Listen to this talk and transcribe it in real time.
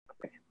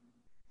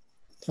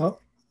Oh,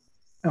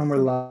 and we're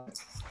Oh, live.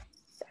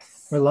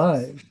 We're yes,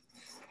 live.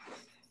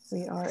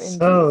 we are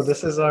So indeed.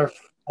 this is our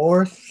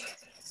fourth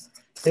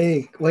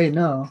take. Wait,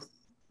 no.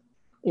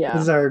 This Yeah.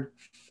 is our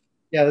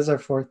this is our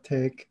fourth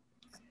take.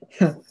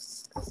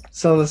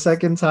 So the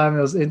second time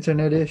it was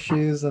internet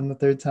issues, and the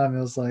third time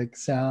it was like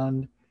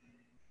sound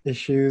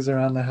issues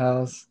around the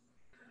house.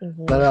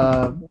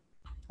 But Hmm.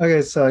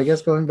 okay, so I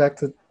guess going back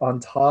to on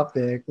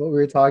topic, what we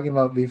were talking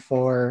about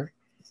before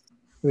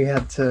we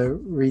had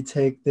to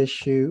retake this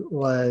shoot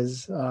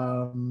was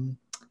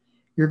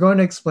you're going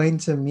to explain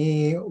to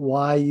me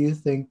why you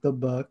think the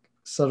book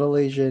Subtle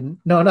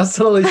Asian, no, not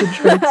Subtle Asian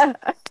Traits,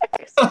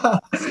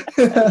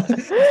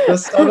 the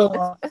subtle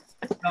art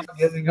of not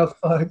giving a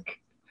fuck,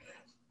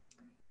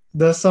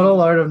 the subtle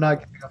art of not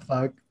giving a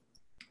fuck,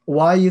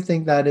 why you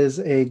think that is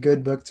a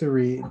good book to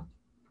read.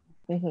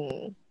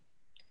 Hmm.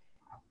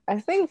 I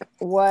think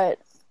what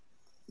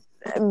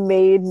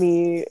made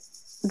me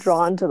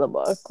drawn to the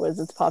book was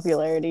its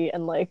popularity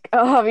and, like,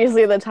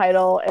 obviously the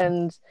title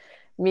and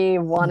me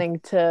wanting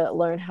to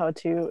learn how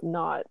to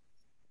not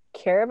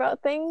care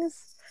about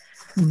things.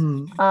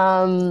 Mhm.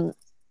 Um,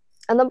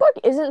 and the book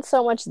isn't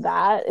so much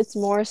that, it's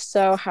more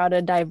so how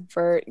to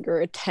divert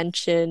your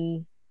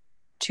attention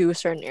to a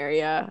certain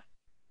area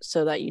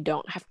so that you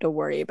don't have to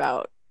worry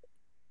about,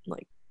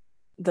 like,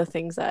 the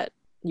things that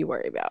you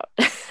worry about.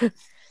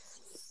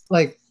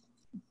 Like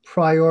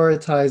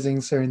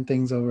prioritizing certain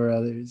things over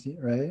others,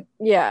 right?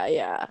 Yeah,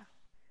 yeah.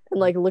 And,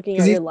 like, looking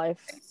Because at he's your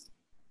life.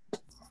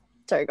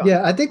 Sorry, go on.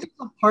 yeah, I think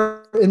there's a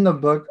part in the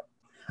book.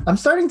 I'm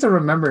starting to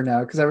remember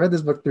now because I read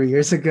this book 3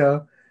 years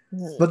ago.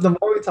 Mhm. But the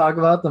more we talk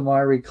about, the more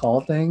I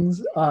recall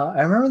things.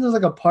 I remember there's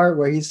like a part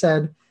where he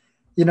said,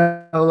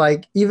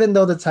 like even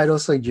though the title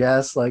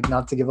suggests like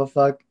not to give a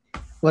fuck,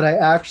 what I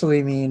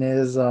actually mean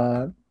is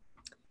to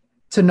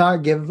not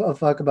give a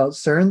fuck about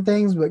certain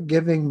things, but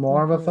giving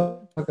more of a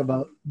fuck Mhm.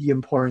 about the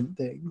important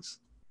things.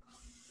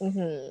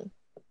 Mhm.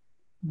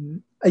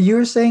 You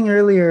were saying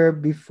earlier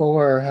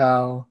before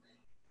how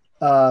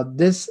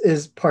this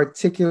is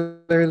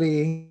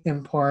particularly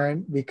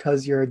important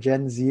because you're a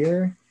Gen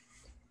Zer.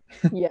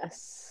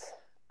 Yes.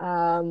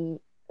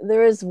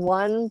 There is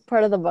one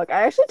part of the book.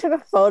 I actually took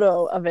a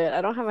photo of it.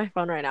 I don't have my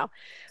phone right now,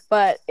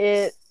 but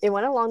it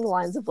went along the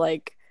lines of,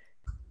 like,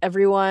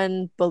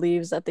 everyone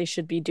believes that they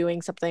should be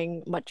doing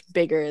something much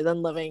bigger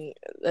than living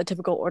a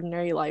typical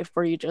ordinary life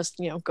where you just,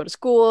 go to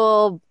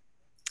school,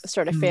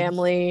 start a Mm,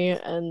 family,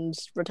 and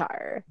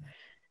retire.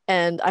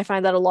 And I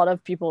find that a lot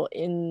of people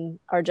in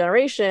our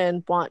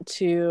generation want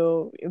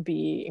to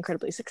be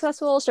incredibly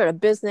successful, start a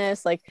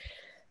business, like,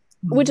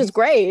 which mm, is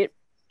great.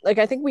 Like,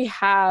 I think we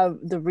have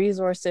the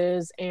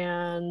resources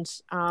and,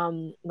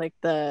 like,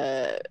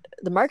 the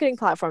marketing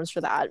platforms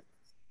for that.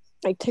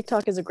 Like,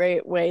 TikTok is a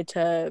great way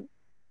to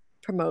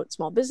promote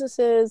small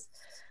businesses.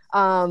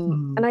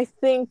 And mm. I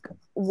think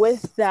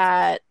with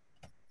that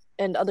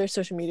and other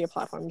social media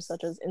platforms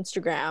such as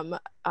Instagram,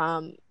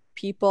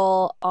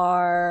 people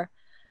are,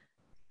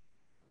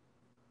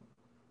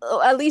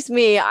 at least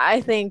me, I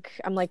think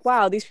I'm like,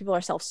 wow, these people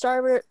are self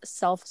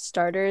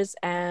starters,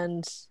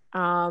 and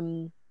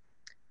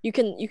you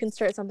can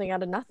start something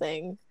out of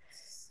nothing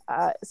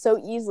so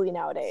easily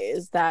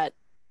nowadays that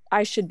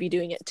I should be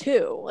doing it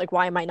too. Like,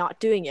 why am I not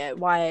doing it?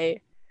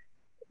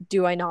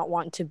 Do I not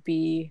want to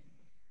be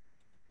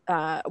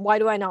why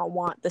do I not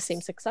want the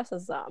same success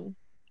as them?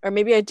 Or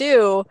maybe I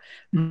do,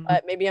 Mm,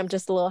 but maybe I'm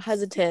just a little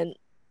hesitant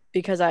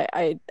because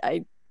I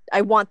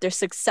want their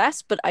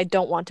success, but I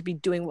don't want to be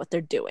doing what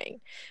they're doing.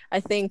 I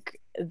think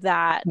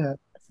that yeah.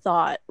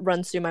 thought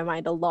runs through my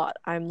mind a lot.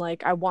 I'm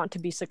like, I want to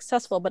be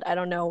successful, but I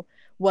don't know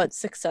what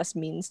success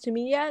means to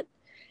me yet.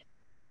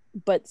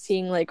 But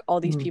seeing, like, all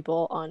these Mm.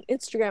 people on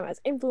Instagram as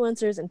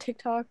influencers and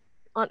TikTok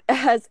on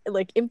as,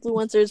 like,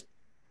 influencers,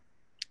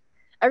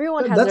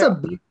 everyone has That's their a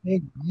big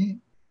thing, right?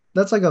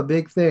 That's like a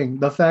big thing.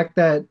 The fact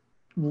that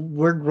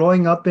we're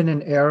growing up in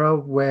an era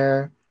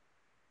where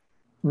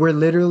we're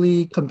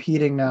literally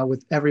competing now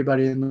with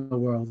everybody in the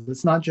world.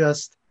 It's not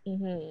just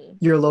Mhm.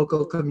 your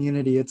local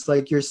community. It's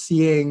like you're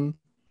seeing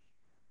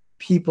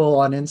people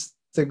on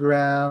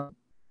Instagram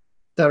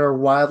that are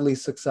wildly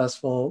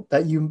successful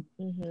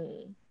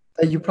Mhm.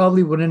 that you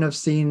probably wouldn't have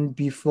seen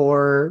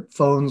before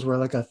phones were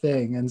like a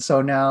thing. And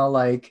so now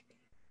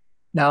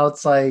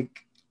it's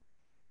like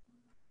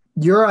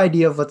your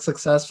idea of what's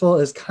successful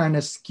is kind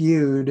of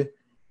skewed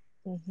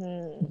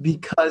Mhm.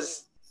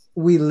 because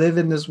we live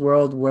in this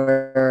world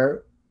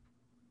where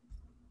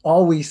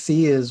all we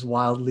see is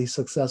wildly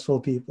successful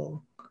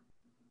people,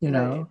 you Right.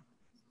 know?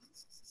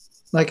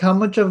 Like how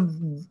much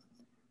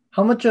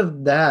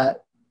of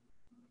that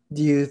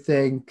do you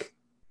think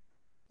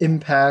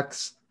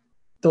impacts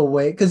the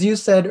way, cuz you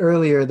said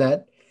earlier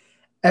that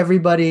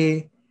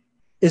everybody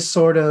is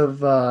sort of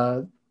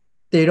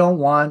they don't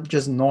want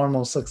just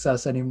normal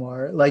success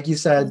anymore. Like you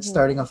said,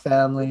 starting a Mhm.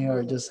 family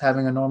or just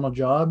having a normal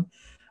job.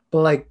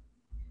 But like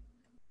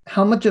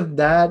how much of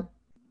that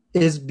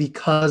is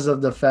because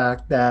of the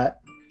fact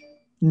that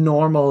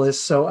normal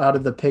is so out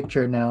of the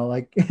picture now?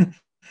 Like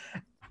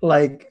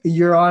like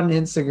you're on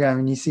Instagram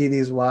and you see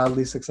these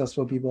wildly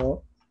successful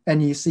people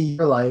and you see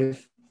your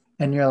life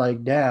and you're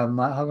like, damn,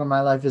 how come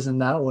my life isn't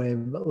that way?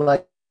 But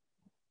like,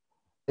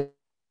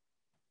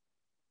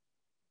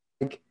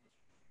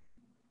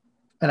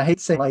 and I hate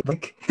saying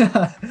like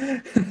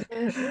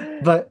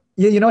but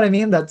you know what I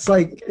mean? That's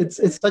like it's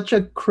such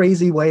a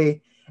crazy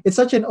way. It's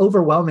such an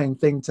overwhelming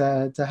thing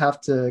to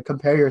have to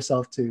compare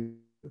yourself to,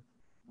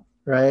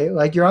 right?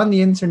 Like you're on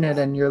the internet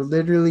and you're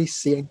literally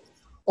seeing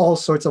all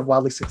sorts of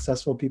wildly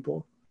successful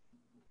people.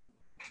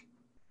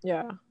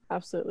 Yeah,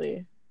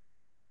 absolutely.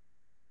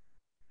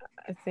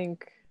 I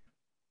think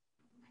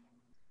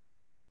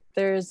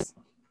there's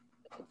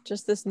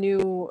just this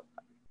new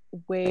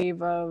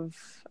wave of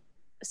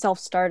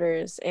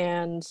self-starters,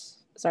 and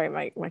sorry,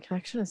 my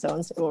connection is so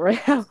unstable right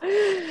now.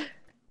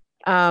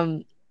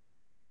 um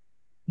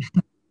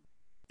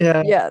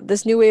Yeah, yeah,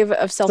 this new wave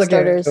of it's okay.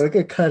 self-starters. We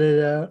could cut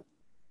it out.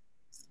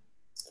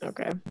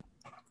 Okay.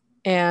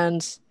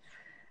 And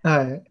All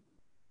right.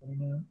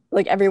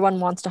 like everyone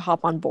wants to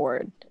hop on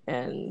board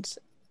and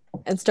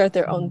start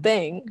their own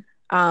thing,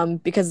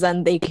 because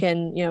then they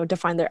can, you know,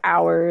 define their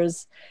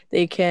hours.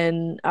 They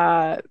can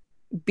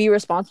be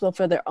responsible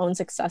for their own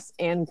success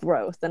and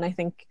growth. And I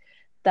think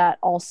that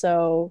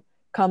also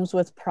comes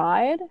with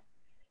pride.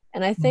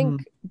 And I Mm-hmm.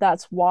 think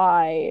that's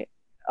why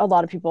a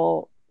lot of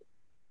people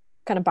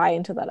kind of buy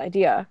into that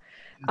idea.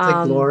 It's like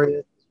Um,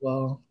 glorious as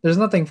well. There's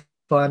nothing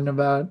fun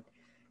about,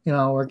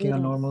 working a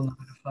mm, normal 9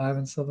 to 5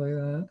 and stuff like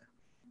that.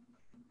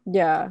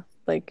 yeah,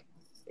 like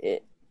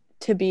it,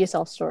 to be a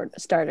self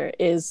starter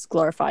is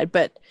glorified,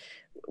 but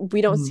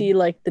we don't Mm. see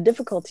like the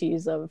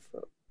difficulties of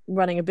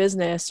running a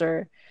business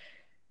or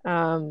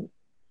um,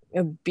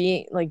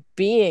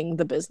 being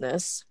the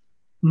business,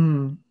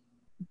 Mm.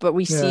 but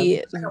we Yeah,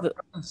 see like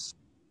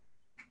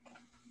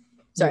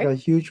sorry. a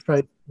huge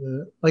price.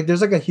 Like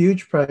there's like a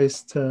huge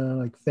price to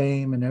like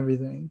fame and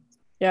everything.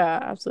 Yeah,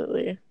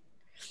 absolutely.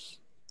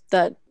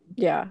 That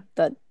yeah,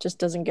 that just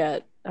doesn't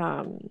get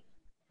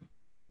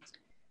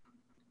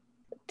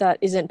that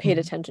isn't paid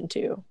Mm. attention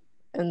to.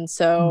 And Mm.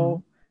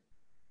 so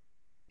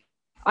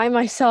I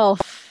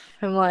myself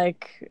am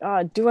like,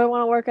 do I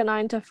want to work a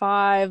 9 to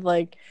 5?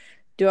 Like,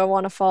 do I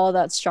want to follow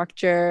that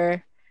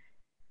structure?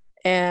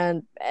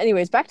 And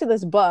anyways, back to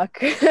this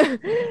book.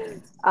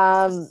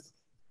 um,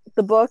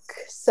 the book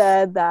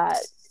said that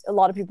a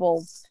lot of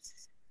people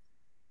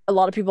a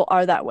lot of people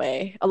are that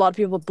way. A lot of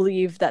people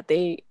believe that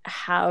they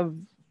have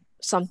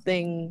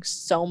something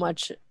so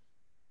much,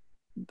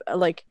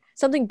 like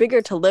something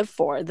bigger to live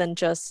for than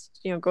just,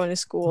 you know, going to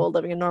school,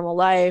 living a normal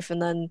life,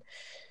 and then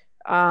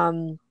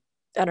um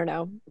I don't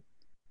know,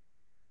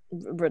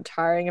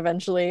 retiring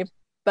eventually.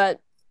 But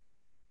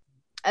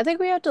I think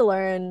we have to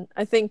learn,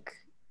 I think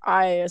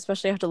I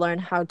especially have to learn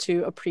how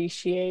to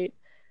appreciate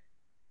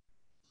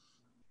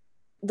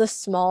the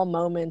small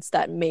moments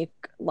that make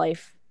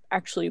life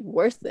actually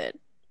worth it.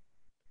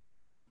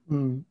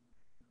 Mm.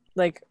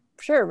 Like,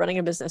 sure, running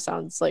a business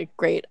sounds like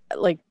great.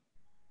 Like,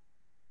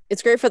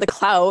 it's great for the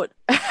clout,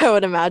 I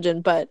would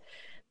imagine, but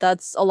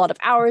that's a lot of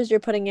hours you're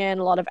putting in,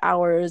 a lot of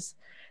hours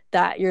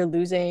that you're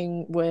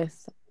losing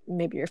with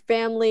maybe your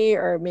family,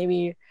 or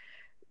maybe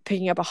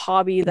picking up a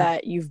hobby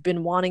that you've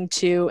been wanting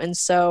to. And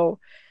so,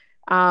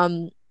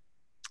 um,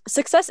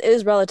 success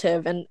is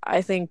relative. And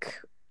I think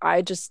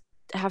I just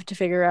have to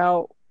figure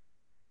out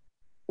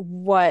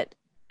what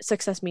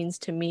success means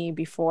to me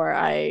before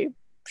I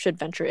should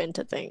venture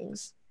into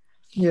things.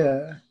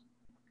 Yeah.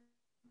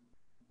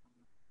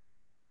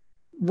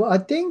 Well, I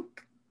think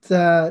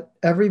that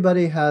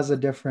everybody has a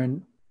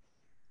different.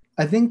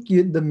 I think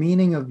the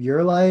meaning of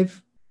your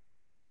life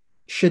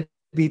should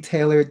be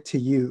tailored to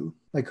you,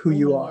 like who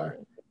you are.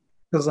 Mm-hmm.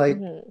 Because like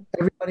Mm-hmm.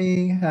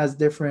 everybody has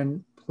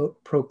different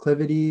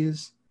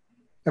proclivities,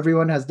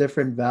 everyone has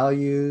different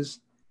values,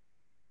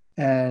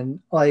 and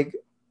like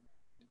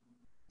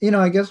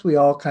I guess we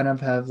all kind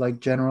of have like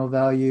general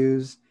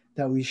values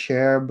that we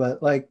share,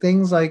 but like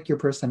things like your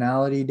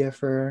personality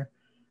differ,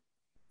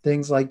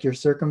 things like your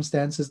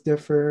circumstances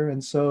differ,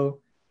 and so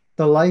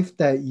the life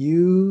that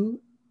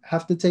you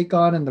have to take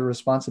on and the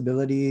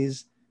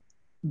responsibilities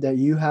that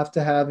you have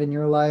to have in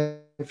your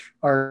life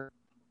are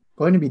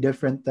going to be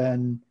different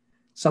than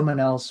someone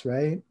else,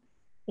 right?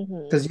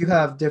 Mm-hmm. Because you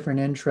have different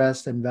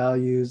interests and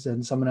values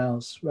than someone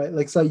else, right?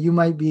 Like, so you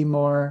might be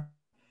more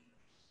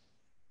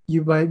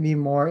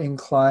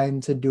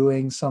inclined to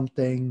doing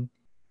something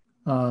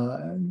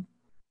uh,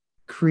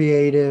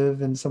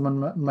 creative, and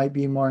someone might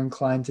be more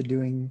inclined to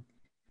doing,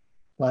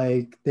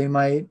 like, they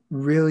might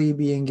really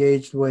be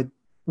engaged with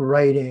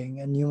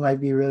writing, and you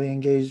might be really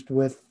engaged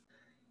with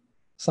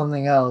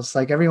something else.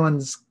 Like,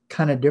 everyone's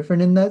kind of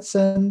different in that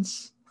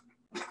sense.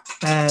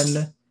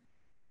 And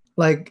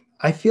like,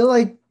 I feel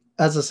like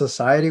as a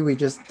society, we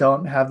just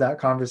don't have that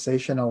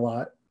conversation a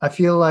lot. I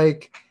feel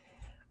like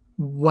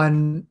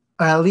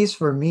at least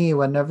for me,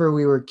 whenever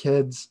we were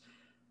kids,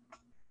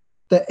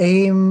 the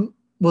aim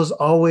was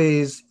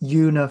always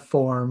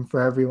uniform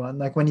for everyone.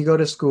 Like when you go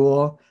to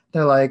school,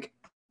 they're like,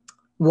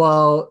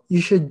 well,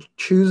 you should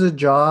choose a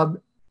job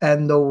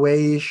and the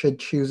way you should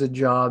choose a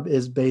job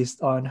is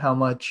based on how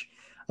much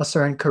a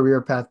certain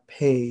career path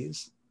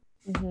pays,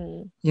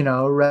 Mm-hmm.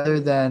 rather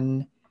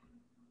than,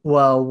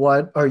 well,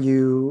 what are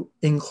you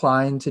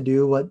inclined to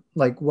do?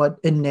 What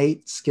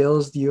innate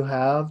skills do you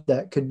have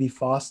that could be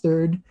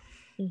fostered?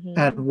 And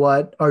Mm-hmm.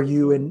 what are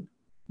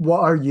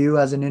you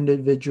as an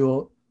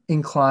individual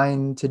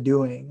inclined to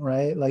doing,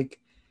 right? Like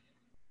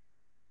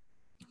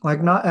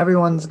not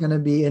everyone's going to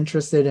be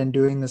interested in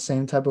doing the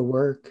same type of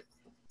work.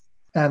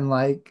 And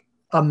like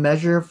a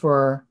measure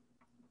for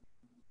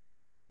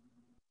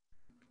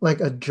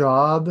like a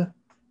job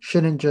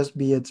shouldn't just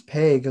be its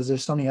pay, because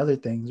there's so many other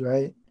things,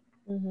 right?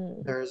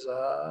 Mm-hmm. There's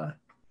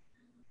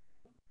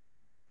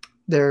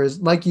there's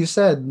like you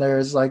said,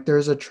 there's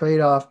a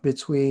trade-off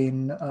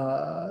between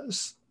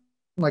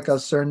like a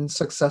certain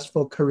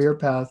successful career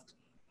path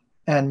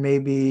and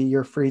maybe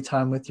your free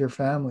time with your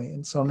family.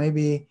 And so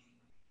maybe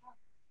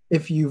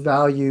if you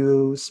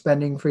value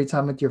spending free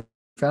time with your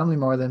family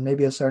more, then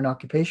maybe a certain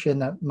occupation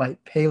that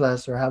might pay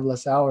less or have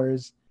less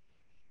hours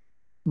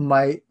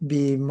might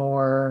be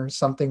more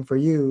something for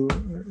you.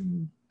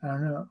 I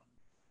don't know.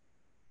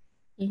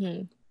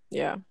 Mm-hmm.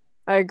 Yeah,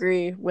 I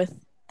agree with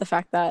the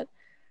fact that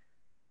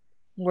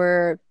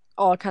we're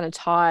all kind of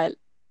taught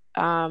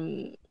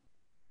um,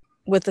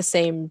 with the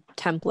same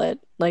template.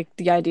 Like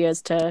the idea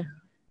is to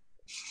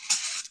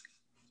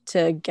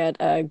get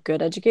a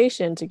good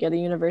education, to get a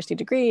university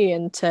degree,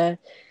 and to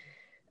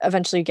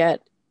eventually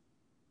get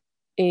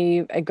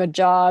a good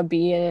job,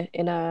 be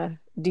in a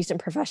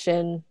decent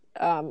profession.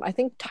 I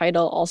think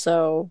title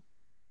also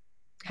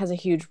has a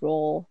huge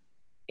role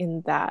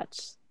in that.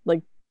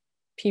 Like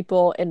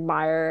people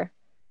admire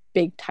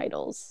big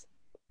titles,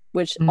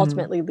 which Mm,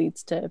 ultimately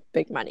leads to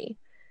big money.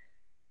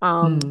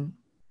 Um, mm,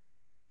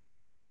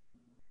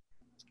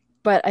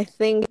 but I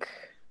think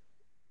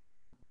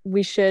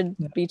we should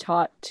yeah. be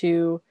taught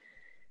to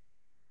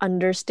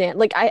understand.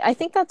 Like I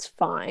think that's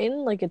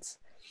fine. Like it's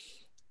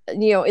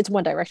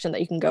one direction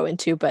that you can go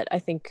into, but I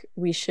think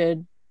we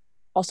should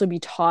also be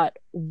taught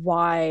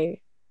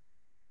why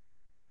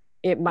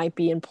it might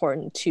be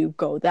important to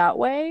go that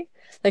way.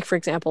 Like for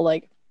example,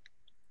 like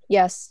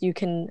yes, you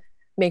can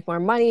make more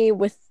money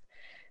with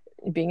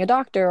being a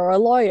doctor or a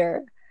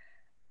lawyer,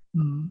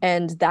 Mm,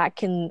 and that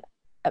can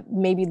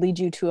maybe lead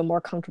you to a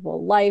more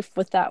comfortable life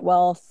with that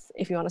wealth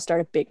if you want to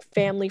start a big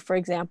family, for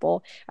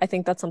example. I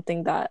think that's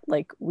something that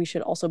like we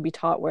should also be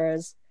taught,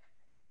 whereas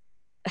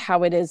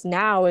how it is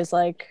now is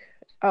like,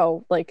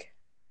 oh, like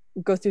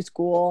go through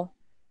school,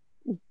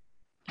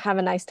 have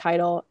a nice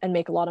title and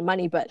make a lot of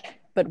money, but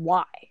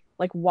why?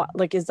 Like what,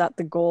 like is that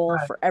the goal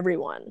right. for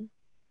everyone?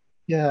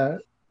 Yeah.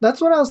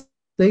 That's what I was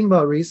thinking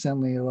about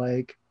recently.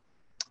 Like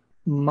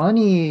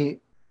money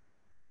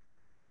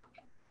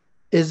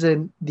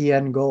isn't the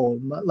end goal.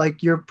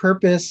 Like your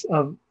purpose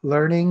of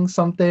learning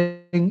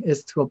something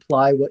is to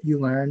apply what you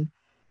learn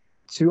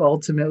to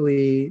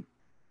ultimately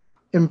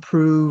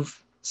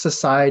improve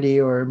society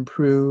or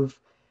improve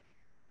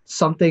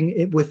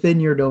something within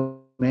your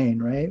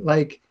domain, right?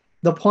 Like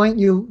the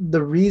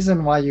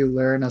reason why you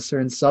learn a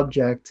certain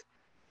subject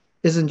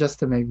isn't just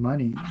to make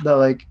money.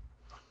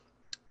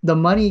 The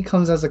money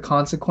comes as a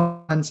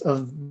consequence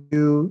of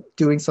you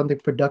doing something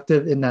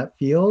productive in that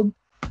field,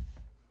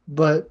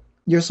 but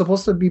you're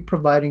supposed to be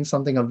providing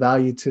something of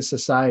value to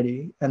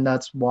society, and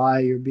that's why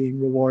you're being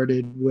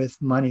rewarded with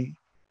money.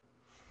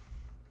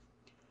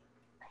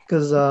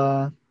 Because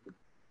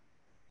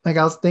like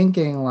I was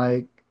thinking,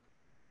 like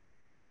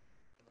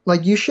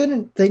you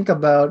shouldn't think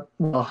about,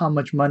 well, how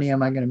much money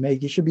am I going to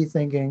make? You should be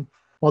thinking,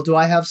 well, do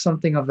I have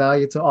something of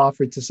value to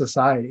offer to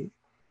society?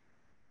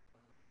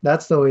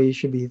 That's the way you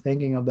should be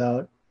thinking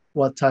about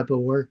what type of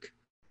work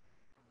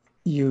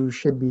you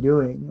should be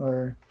doing,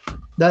 or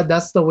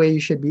that's the way you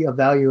should be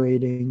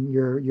evaluating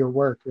your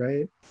work,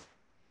 right?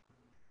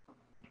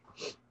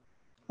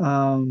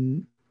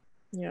 um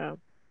Yeah,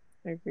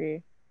 I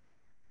agree.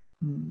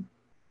 hmm,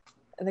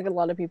 I think a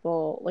lot of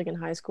people like in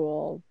high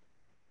school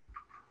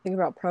think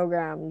about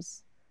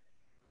programs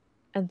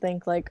and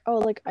think like, oh,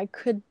 like I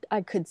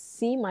could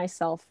see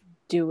myself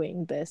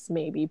doing this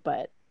maybe,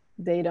 but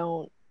they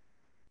don't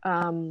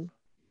um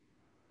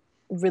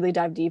really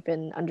dive deep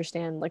and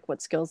understand like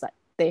what skills that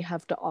they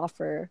have to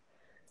offer.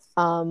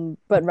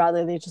 But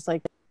rather they just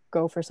like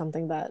go for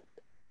something that,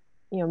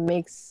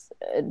 makes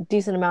a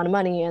decent amount of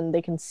money and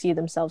they can see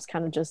themselves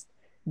kind of just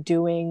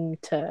doing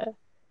to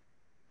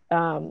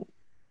um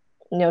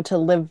to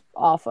live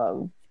off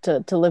of,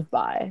 to live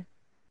by.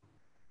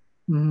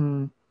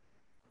 hmm.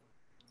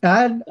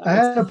 I had That I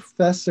makes had a sense.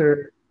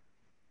 professor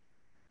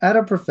I had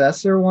a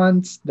professor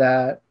once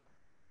that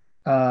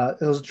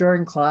it was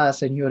during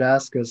class, and he would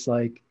ask us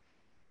like,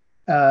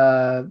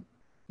 uh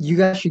you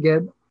guys should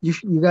get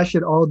you guys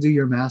should all do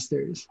your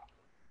masters,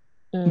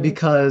 Mm.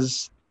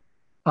 because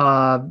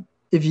uh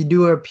if you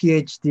do a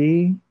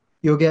PhD,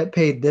 you'll get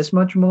paid this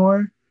much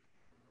more,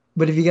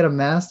 but if you get a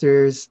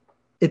master's,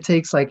 it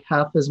takes like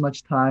half as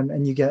much time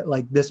and you get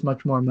like this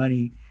much more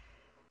money.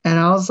 And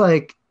I was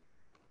like,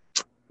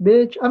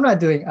 bitch, I'm not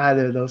doing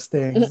either of those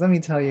things, let me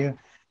tell you.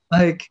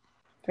 Like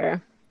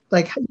Fair.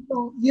 like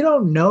you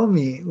don't know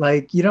me.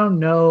 Like you don't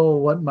know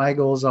what my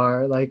goals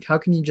are. Like how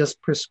can you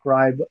just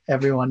prescribe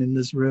everyone in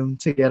this room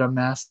to get a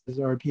master's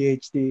or a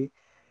PhD?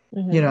 You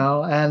Mm-hmm.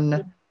 know,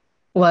 and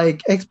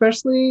like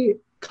especially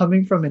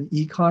coming from an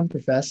econ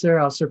professor,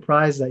 I was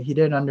surprised that he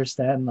didn't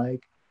understand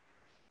like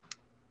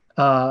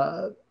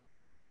uh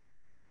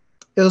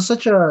it was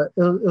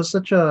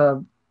such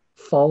a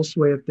false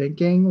way of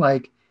thinking.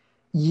 Like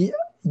y-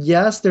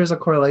 yes, there's a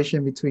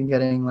correlation between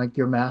getting like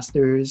your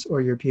master's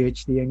or your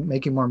PhD and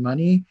making more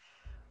money,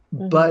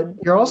 but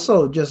Mm-hmm. you're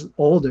also just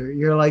older.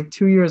 You're like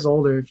 2 years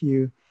older if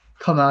you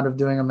come out of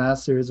doing a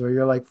master's, or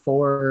you're like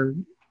 4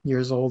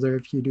 years older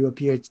if you do a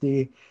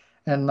PhD.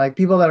 And like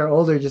people that are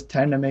older just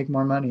tend to make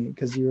more money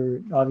because you're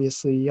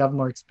obviously you have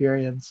more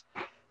experience,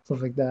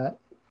 stuff like that.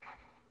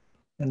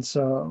 And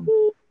so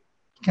you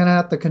kind of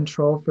have to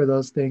control for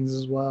those things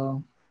as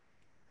well.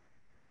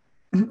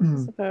 I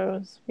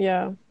suppose.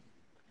 Yeah.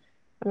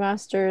 A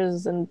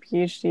master's and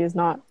PhD is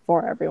not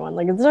for everyone.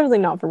 Like it's certainly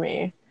not for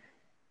me.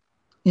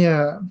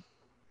 Yeah.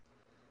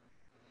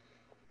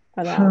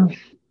 But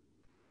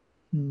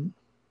Mm,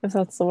 if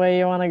that's the way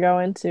you want to go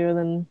into,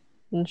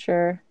 then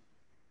sure.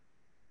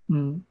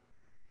 mm.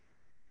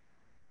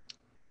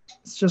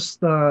 It's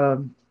just I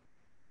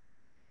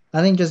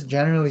think just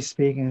generally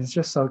speaking, it's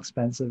just so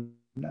expensive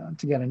now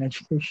to get an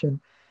education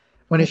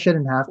when it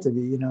shouldn't have to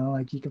be, you know,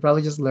 like you could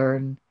probably just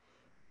learn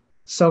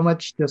so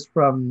much just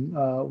from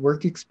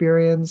work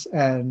experience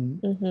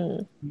and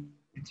Mm-hmm.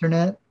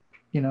 internet,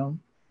 you know.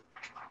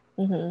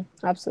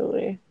 Mm-hmm.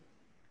 Absolutely.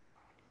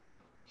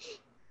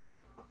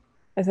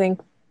 I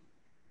think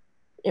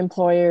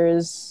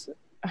employers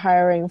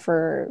hiring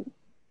for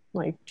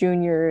like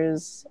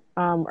juniors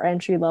or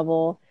entry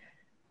level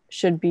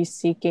should be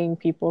seeking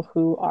people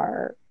who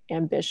are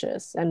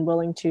ambitious and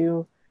willing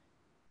to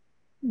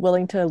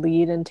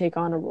lead and take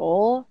on a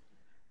role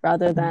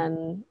rather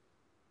than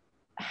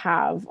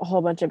have a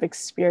whole bunch of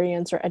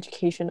experience or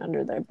education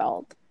under their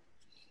belt.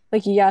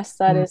 Like yes,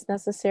 that Mm, is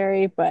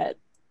necessary, but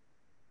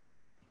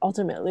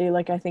ultimately,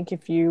 like I think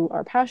if you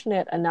are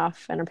passionate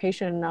enough and are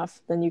patient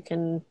enough, then you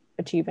can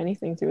achieve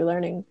anything through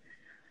learning.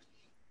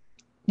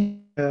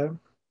 yeah.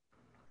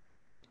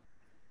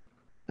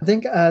 I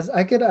think as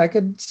I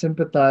could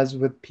sympathize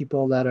with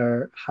people that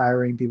are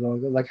hiring people.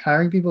 Like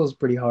hiring people is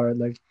pretty hard.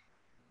 Like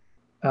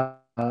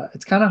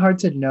it's kind of hard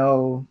to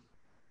know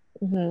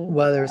Mm-hmm.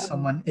 whether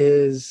someone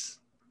is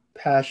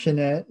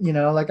passionate, you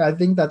know. Like I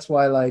think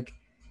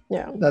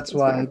Yeah, that's that's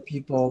why fair.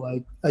 people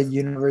like a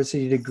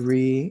university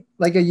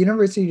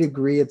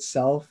degree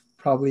itself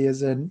probably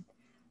isn't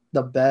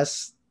the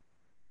best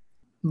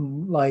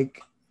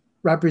like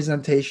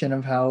representation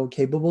of how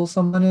capable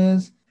someone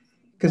is,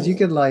 because Mm-hmm.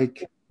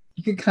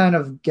 you could kind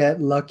of get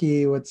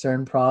lucky with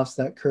certain profs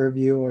that curve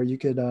you, or you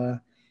could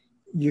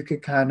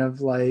kind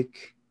of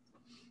like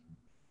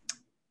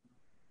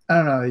I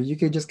don't know, you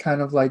could just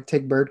kind of like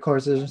take bird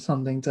courses or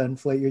something to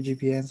inflate your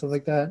GPA and stuff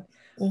like that.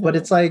 But Mm-hmm.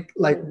 it's like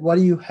what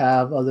do you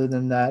have other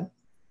than that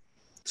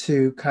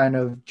to kind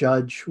of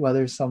judge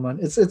whether someone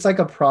it's like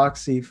a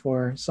proxy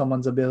for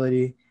someone's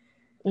ability.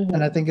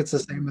 And I Mm-hmm. think it's the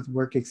same with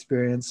work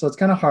experience. So it's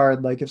kind of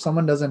hard. Like if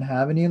someone doesn't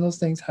have any of those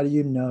things, how do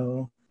you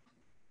know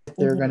if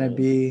they're going to Mm-hmm.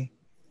 be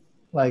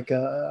like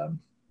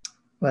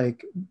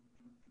like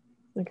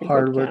Like a good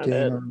hardworking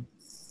candidate. or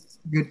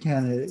good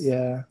candidate?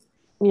 Yeah.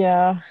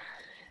 Yeah,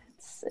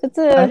 it's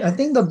a I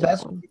think the it's a tough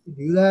best one. way to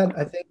do that,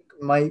 I think,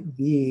 might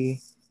be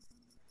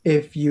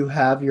if you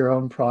have your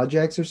own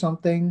projects or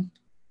something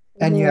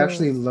and you Mm-hmm.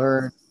 actually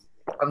learn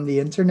from the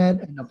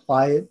internet and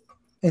apply it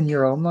in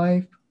your own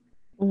life.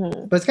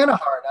 Mm-hmm. But it's kind of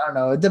hard. I don't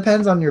know. It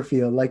depends on your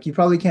field. Like you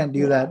probably can't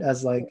do Yeah. that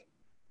as like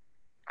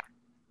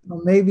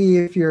well, maybe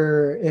if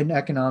you're in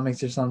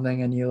economics or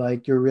something and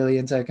you're really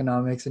into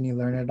economics and you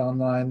learn it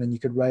online, then you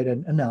could write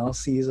an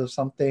analyses of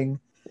something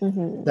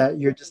Mm-hmm. that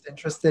you're just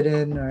interested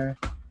in. Or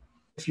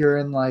if you're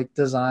in like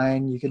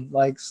design, you could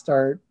like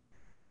start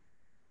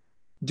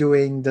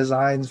doing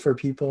designs for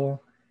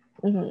people,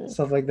 Mm-hmm.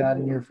 stuff like that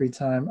in your free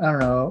time. I don't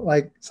know,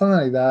 like something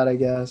like that, I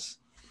guess.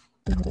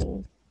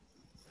 Mm-hmm.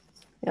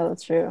 Yeah,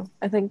 that's true.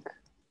 I think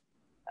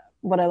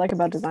what I like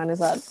about design is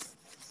that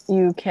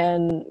you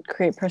can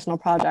create personal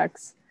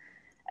projects,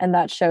 and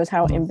that shows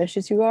how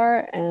ambitious you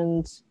are.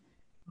 And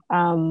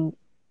um,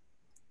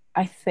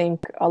 I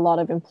think a lot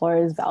of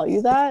employers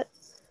value that.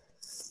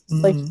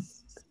 Like, Mm-hmm.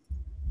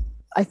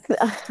 I th-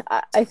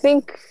 I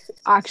think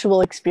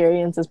actual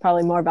experience is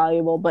probably more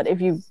valuable. But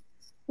if you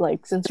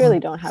like sincerely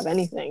don't have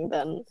anything,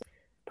 then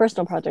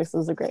personal projects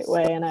is a great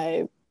way. And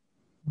I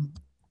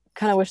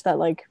kind of wish that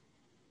like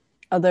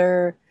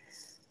other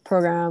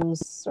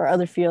programs or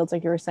other fields,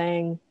 like you were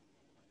saying,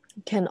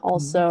 can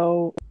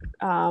also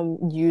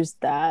use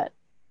that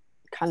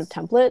kind of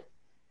template.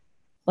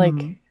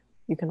 Mm-hmm. Like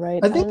you can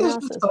write I an think there's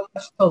just analysis. so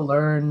much to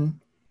learn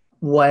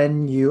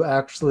when you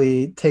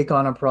actually take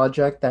on a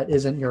project that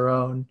isn't your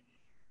own,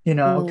 you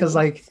know, because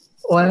Mm, like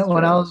that's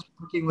when I true. was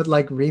working with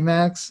like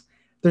Remax,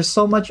 there's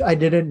so much I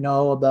didn't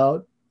know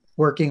about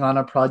working on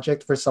a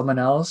project for someone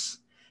else.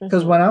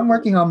 Because Mm-hmm. when I'm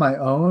working on my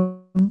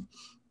own,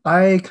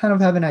 I kind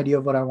of have an idea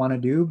of what I want to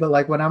do, but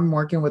like when I'm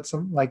working with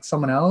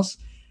someone else,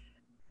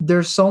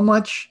 there's so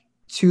much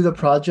to the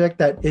project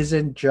that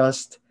isn't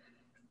just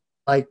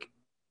like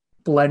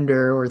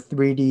Blender or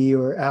 3D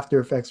or After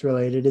Effects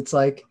related. It's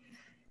like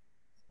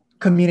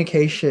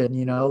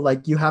communication,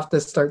 like you have to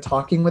start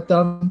talking with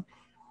them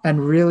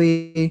and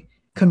really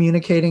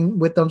communicating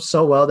with them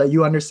so well that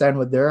you understand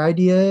what their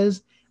idea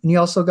is. And you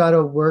also got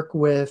to work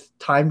with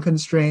time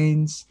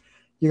constraints.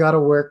 You got to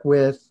work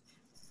with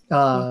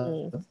uh,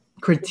 Mm-hmm.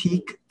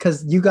 critique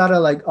because you got to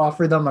like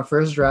offer them a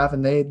first draft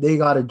and they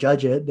got to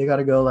judge it. They got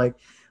to go like,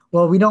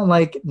 well, we don't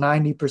like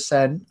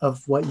 90%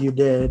 of what you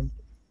did,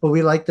 but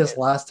we like this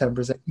last 10%.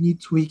 Can you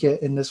tweak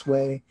it in this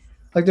way?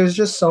 Like there's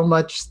just so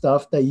much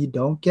stuff that you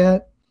don't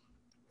get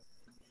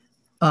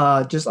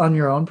just on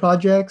your own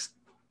projects.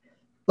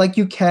 Like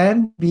you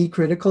can be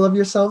critical of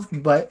yourself,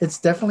 but it's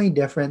definitely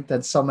different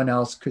than someone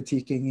else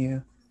critiquing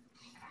you.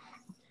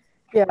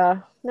 Yeah,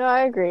 no,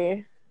 I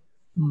agree.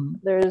 Mm,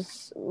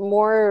 There's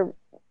more,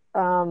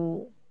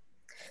 um,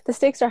 the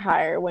stakes are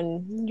higher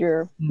when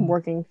you're mm,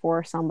 working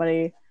for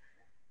somebody.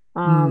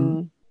 mm,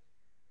 Um,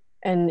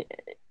 and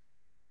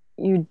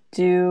you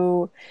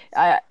do,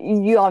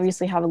 you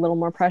obviously have a little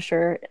more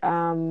pressure.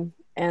 And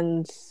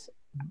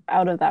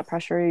out of that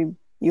pressure,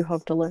 you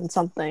hope to learn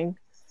something.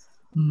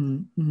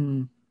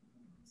 mm.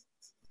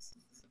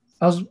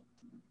 I was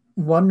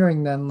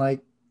wondering then, like,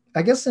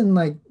 I guess in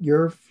like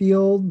your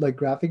field, like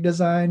graphic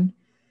design,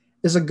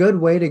 is a good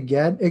way to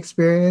get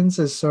experience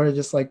is sort of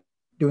just like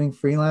doing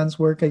freelance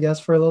work, I guess,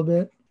 for a little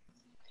bit.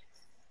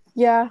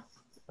 Yeah,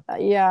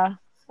 yeah.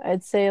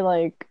 I'd say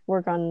like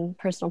work on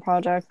personal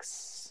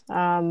projects,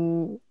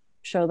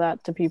 show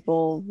that to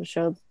people,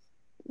 show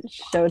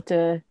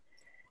to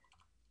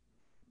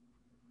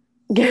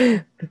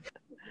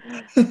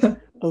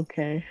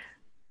okay.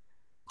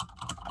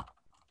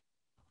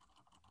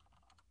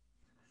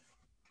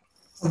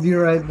 I'll be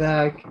right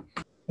back.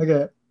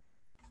 Okay.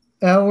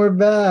 And we're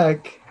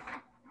back.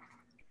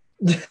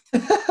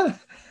 I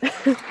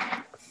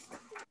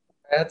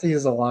had to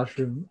use the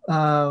washroom.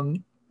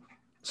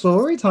 So what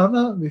were we talking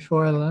about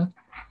before I left?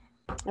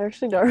 I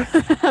actually don't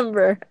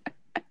remember.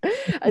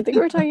 I think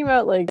we are talking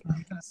about like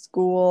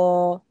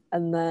school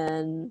and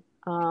then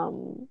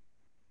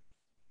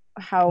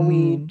how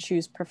we Mm.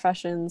 choose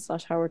professions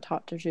slash how we're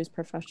taught to choose Oh,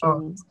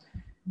 professions.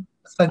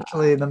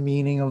 essentially the Um,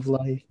 meaning of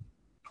life.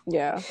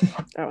 yeah.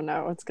 Oh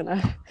no, it's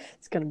gonna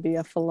be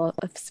a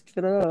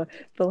philosophical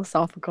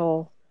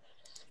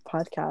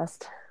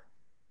podcast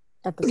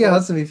Yeah, it episode.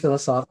 has to be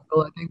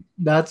philosophical. I think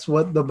that's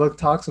what the book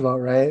talks about,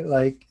 right?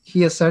 Like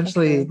he That's true.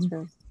 essentially That's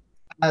true.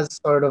 has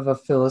sort of a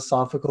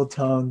philosophical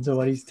tone to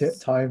what he's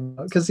talking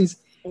about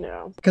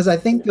Yeah. because I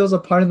think there was a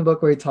part in the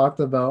book where he talked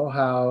about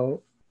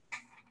how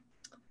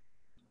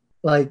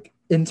like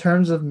in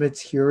terms of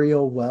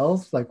material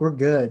wealth, like we're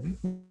good.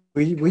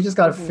 We just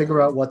got to figure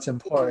Mm-hmm. out what's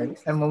important.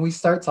 And when we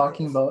start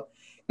talking about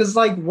because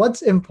like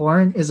what's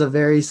important is a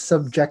very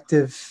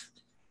subjective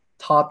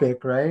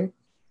topic, right?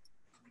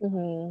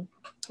 Mm-hmm.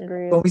 When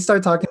Agreed. we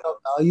start talking about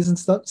values and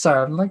stuff,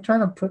 sorry, I'm like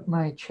trying to put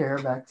my chair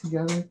back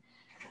together.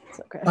 It's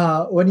okay.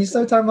 When you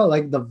start talking about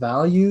like the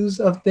values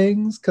of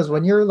things, because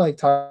when you're like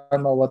talking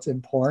about what's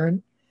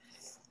important,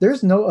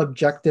 there's no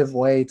objective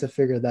way to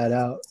figure that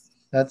out.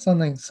 That's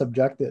something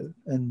subjective.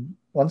 And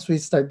once we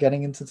start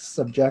getting into the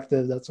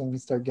subjective, that's when we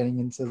start getting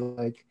into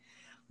like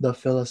the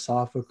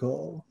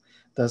philosophical,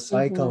 the Mm-hmm.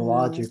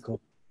 psychological,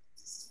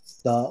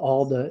 the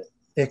all the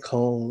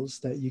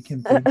ickles that you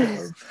can think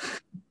of.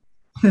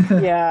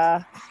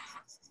 Yeah.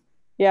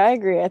 Yeah, I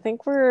agree. I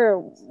think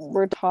we're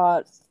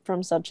taught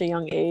from such a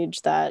young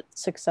age that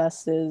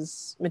success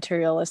is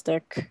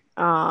materialistic,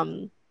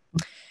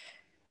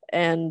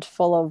 and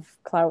full of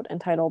clout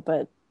and title,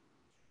 but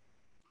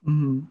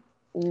Mhm.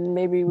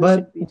 maybe we But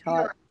should be we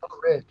taught are so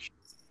rich.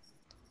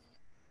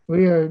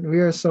 We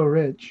are so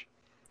rich.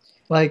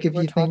 Like if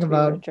we're you taught think to be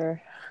about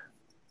richer.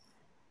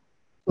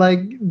 like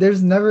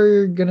there's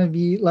never gonna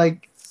be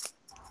like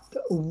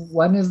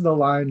when is the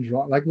line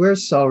drawn? Like we're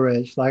so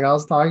rich. Like I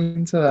was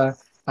talking to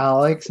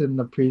Alex in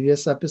the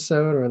previous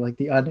episode or like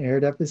the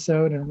unaired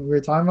episode, and we were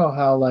talking about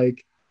how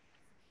like,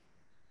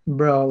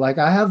 bro, like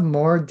I have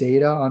more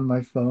data on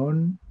my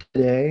phone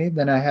today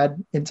than I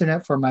had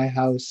internet for my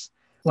house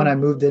when I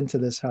moved Mm-hmm. into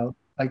this house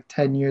like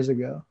 10 years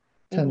ago,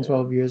 10, Mm-hmm.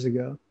 12 years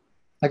ago.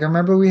 Like I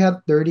remember we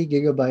had 30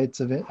 gigabytes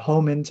of it,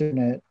 home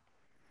internet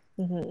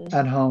Mm-hmm.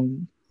 at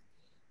home.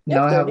 You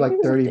have Now I have 30 like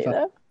gigs of 35.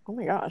 data? Oh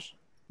my gosh.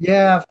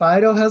 Yeah,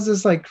 Fido has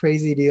this like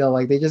crazy deal.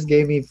 Like they just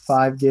gave me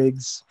 5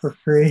 gigs for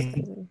free.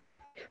 Mm-hmm.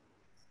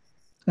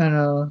 I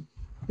know.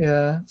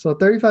 Yeah. So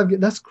 35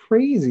 that's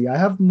crazy. I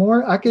have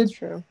more. That's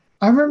true.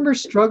 I remember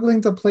struggling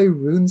to play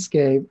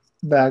RuneScape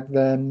back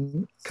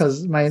then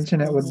because my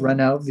internet would run Mm-hmm.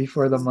 out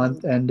before the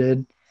month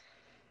ended.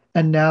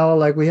 And now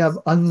like we have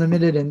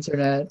unlimited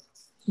internet,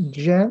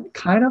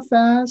 kind of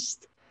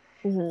fast.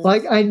 Mm-hmm.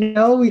 Like I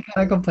know we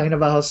kind of complain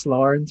about how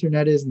slow our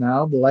internet is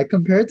now, but like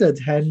compared to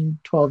 10,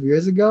 12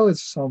 years ago,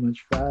 it's so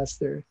much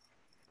faster.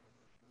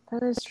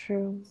 That is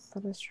true.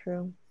 That is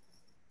true.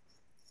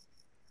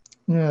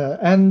 Yeah,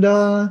 and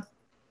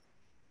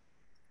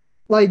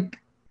like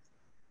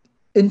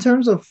in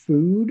terms of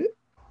food,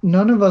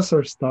 none of us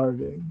are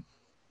starving,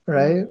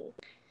 right?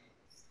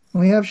 Mm-hmm.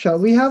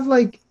 We have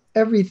like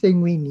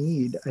everything we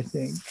need, I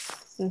think.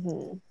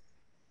 Mm-hmm.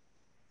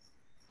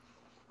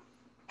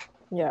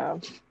 Yeah,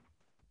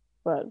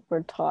 but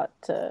we're taught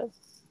to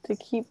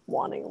keep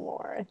wanting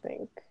more, I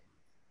think.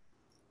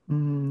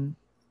 Mm,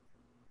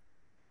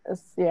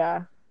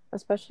 Yeah,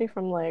 especially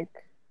from like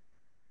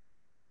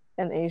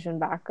an Asian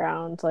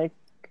background, like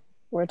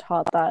we're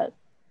taught that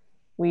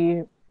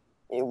we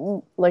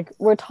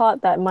we're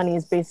taught that money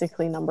is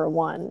basically number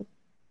one.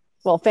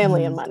 Well,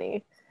 family and mm,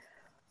 money.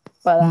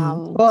 But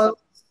Well,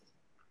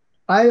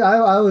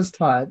 I was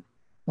taught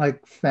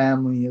like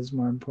family is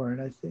more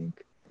important, I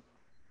think.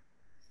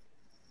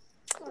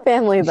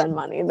 family than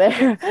money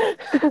there.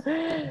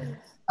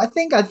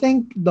 I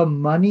think the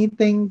money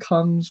thing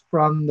comes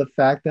from the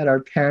fact that our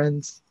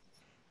parents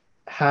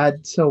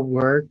had to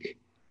work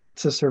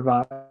to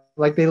survive.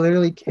 Like they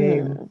literally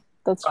came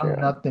That's from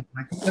true. nothing.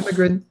 Like an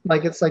immigrant,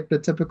 like it's like the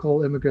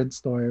typical immigrant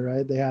story,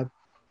 right? They have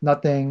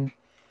nothing.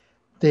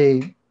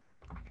 They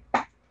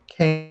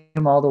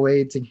came all the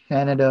way to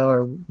Canada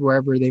or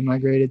wherever they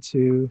migrated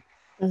to,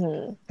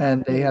 Hmm.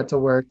 and they had to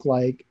work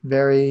like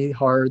very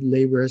hard,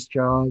 laborious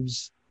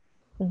jobs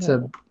to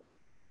Hmm.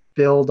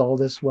 build all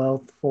this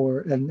wealth for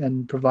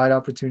and provide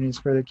opportunities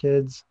for their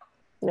kids.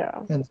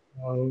 Yeah. And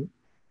so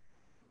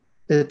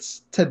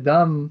it's to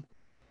them,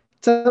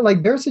 to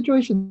like their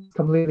situation is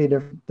completely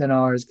different than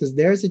ours because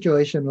their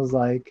situation was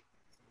like,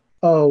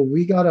 oh,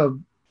 we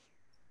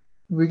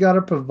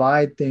gotta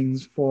provide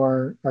things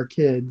for our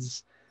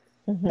kids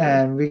Hmm.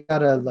 and we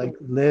gotta like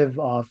live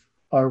off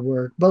our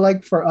work. But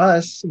like for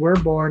us, we're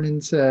born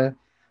into,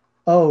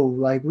 oh,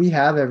 like we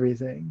have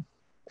everything.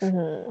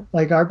 Hmm.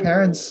 Like our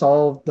parents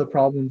solved the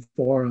problem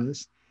for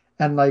us.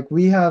 And like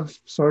we have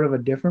sort of a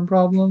different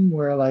problem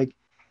where like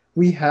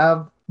we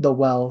have the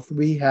wealth,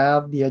 we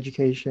have the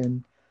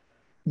education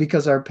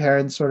because our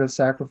parents sort of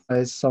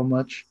sacrificed so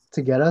much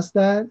to get us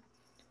that.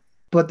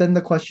 But then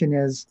the question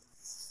is,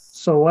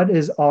 so what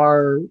is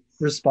our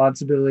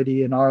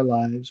responsibility in our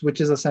lives,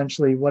 which is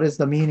essentially what is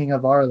the meaning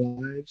of our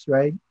lives,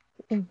 right?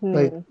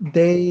 Like Hmm.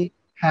 they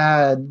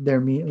had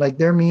their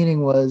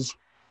meaning was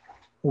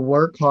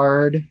work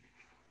hard,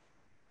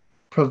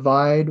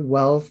 provide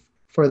wealth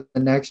for the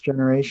next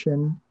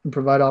generation and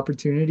provide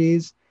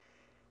opportunities.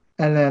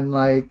 And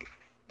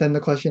then the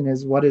question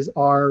is what is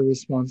our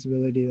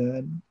responsibility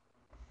then?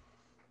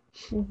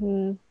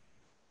 Hmm.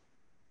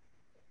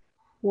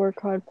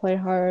 Work hard, play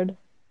hard.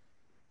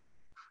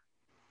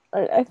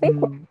 I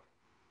think we're Mm,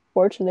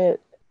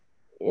 fortunate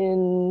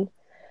in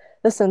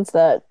the sense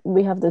that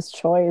we have this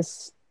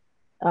choice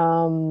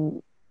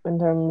um in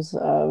terms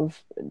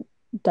of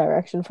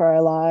direction for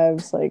our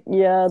lives. Like,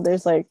 yeah,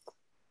 there's like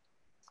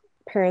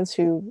parents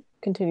who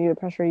continue to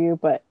pressure you,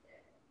 but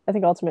I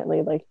think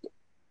ultimately like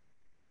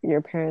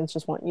your parents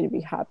just want you to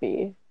be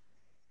happy.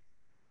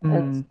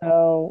 And mm,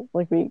 so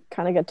like we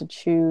kind of get to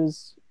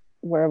choose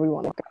where we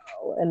want to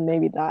go, and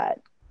maybe that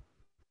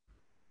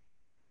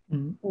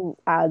mm.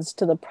 adds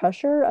to the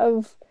pressure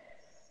of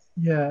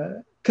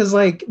Yeah. Cause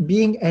like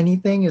being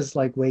anything is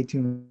like way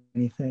too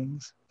many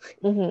things.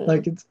 hmm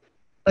Like it's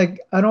like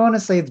I don't want to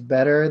say it's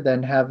better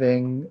than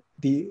having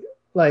the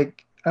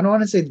like I don't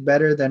want to say it's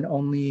better than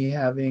only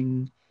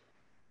having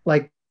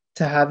like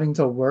to having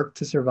to work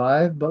to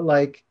survive, but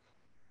like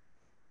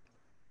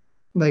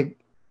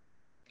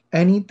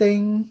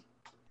anything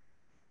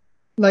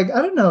like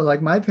I don't know,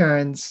 like my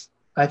parents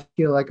I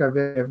feel like are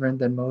very different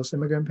than most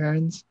immigrant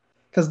parents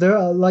because they're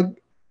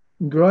like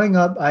growing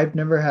up I've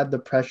never had the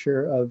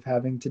pressure of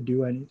having to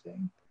do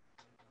anything.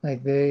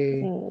 Like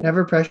they hmm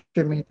never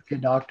pressured me to be a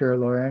doctor or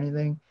lawyer or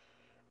anything.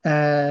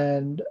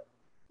 And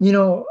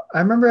I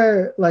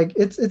remember like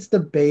it's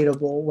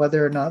debatable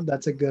whether or not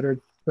that's a good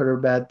or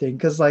bad thing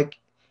because like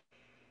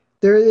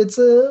there it's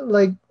a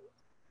like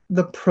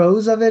the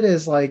pros of it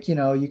is like you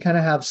kind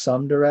of have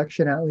some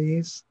direction at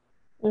least.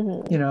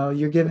 hmm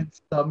You're given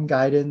some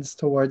guidance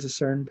towards a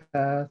certain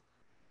path,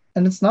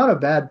 and it's not a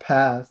bad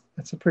path.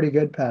 It's a pretty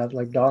good path,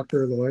 like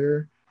doctor,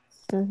 lawyer.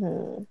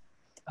 hmm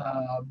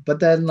But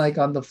then like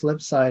on the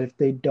flip side, if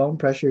they don't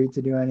pressure you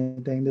to do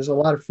anything, there's a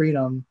lot of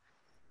freedom.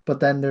 But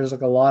then there's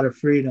like a lot of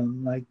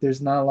freedom. Like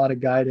there's not a lot of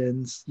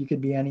guidance. You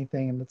could be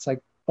anything, and it's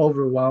like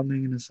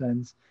overwhelming in a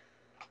sense.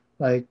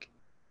 Like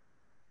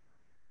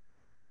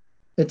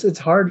it's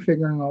hard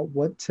figuring out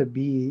what to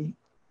be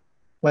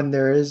when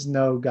there is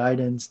no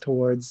guidance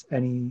towards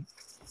any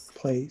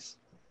place.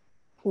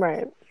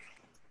 right.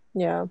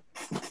 Yeah,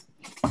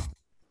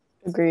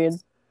 agreed.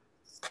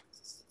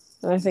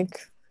 And I think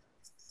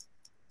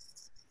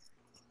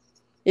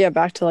yeah,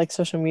 back to like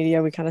social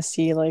media, we kind of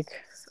see like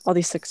all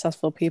these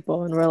successful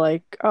people, and we're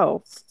like,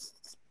 oh,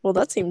 well,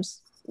 that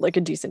seems like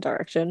a decent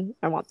direction.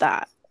 I want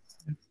that.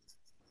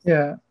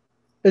 Yeah.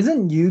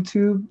 Isn't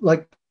YouTube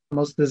like the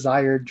most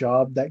desired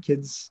job that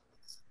kids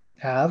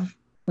have?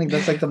 Like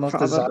that's like the most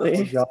desirable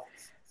Probably. job.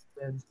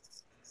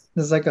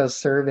 There's like a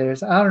survey.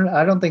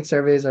 I don't think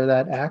surveys are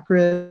that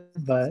accurate,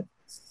 but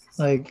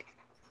Like,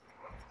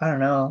 I don't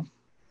know.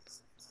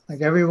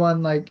 Like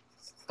everyone, like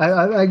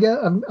I get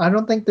I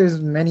don't think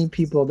there's many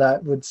people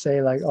that would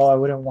say like, oh, I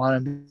wouldn't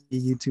want to be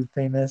YouTube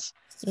famous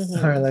or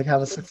Mm-hmm. like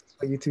have a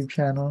successful YouTube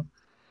channel.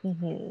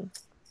 Mm-hmm.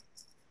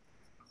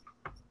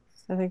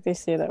 I think they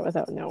say that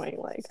without knowing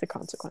like the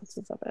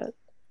consequences of it.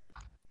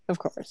 Of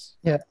course.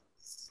 Yeah,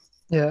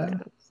 yeah. Yeah.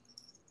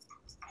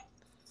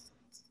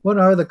 What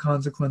are the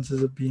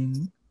consequences of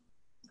being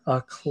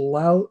a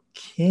clout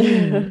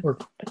king or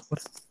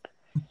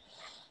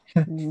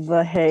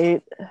The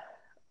hate,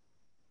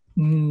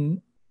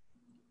 mm,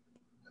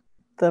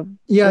 the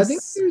yeah, I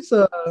think just there's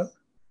a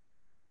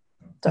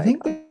I sorry,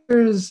 think go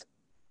there's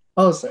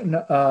oh so,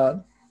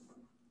 no,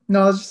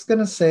 no, I was just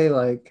gonna say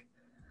like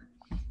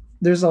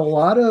there's a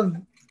lot of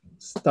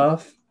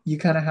stuff you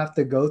kind of have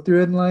to go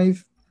through in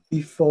life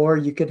before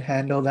you could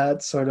handle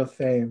that sort of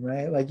fame,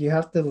 right? Like you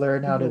have to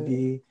learn how to on.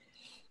 be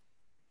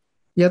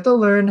you have to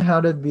learn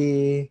how to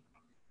be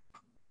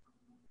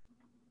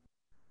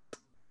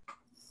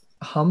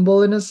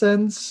humble in a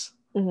sense.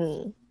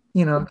 Mm-hmm.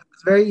 You know,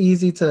 it's very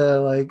easy to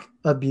like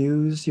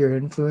abuse your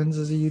influence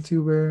as a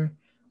YouTuber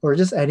or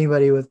just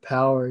anybody with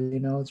power, you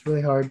know. It's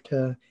really hard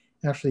to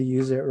actually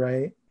use it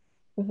right.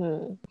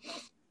 Mm-hmm.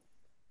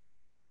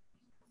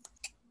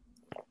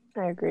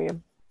 I agree.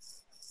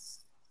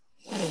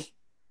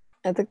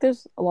 I think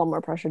there's a lot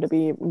more pressure to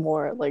be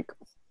more like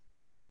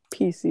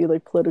PC,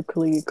 like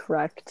politically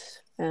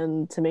correct,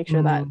 and to make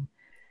sure that Mm,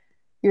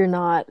 you're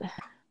not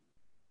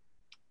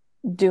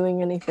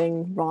doing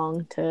anything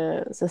wrong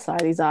to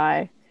society's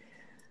eye.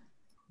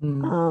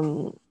 mm.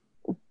 Um,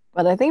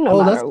 but I think no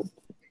Oh, that's matter,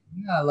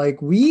 yeah,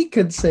 like we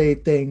could say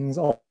things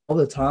all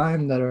the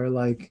time that are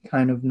like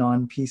kind of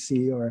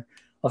non-PC or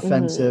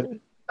offensive. mm-hmm,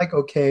 Like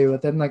okay,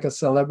 but then like a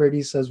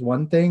celebrity says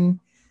one thing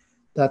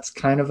that's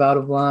kind of out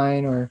of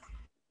line or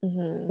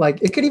mm-hmm,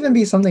 like it could even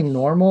be something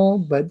normal,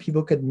 but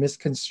people could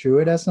misconstrue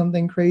it as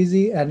something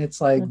crazy and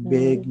it's like mm-hmm,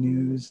 big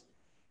news.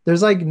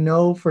 There's like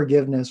no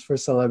forgiveness for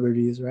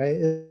celebrities, right?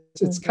 It's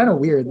kind of mm-hmm,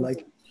 weird.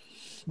 Like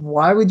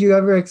why would you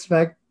ever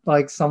expect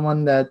like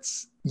someone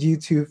that's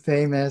YouTube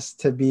famous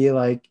to be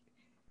like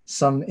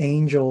some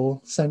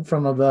angel sent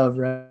from above,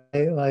 right?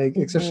 Like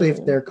especially if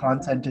mm-hmm. their content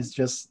is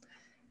just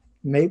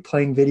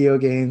playing video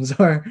games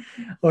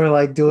or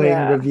like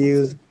doing Yeah,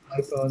 reviews of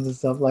iPhones and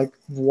stuff. Like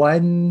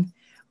when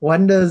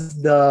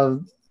does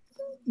the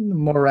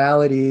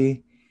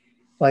morality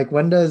like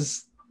when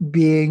does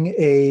being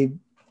a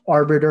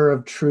arbiter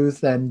of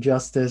truth and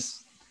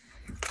justice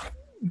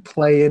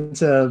play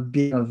into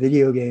being a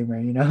video gamer,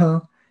 you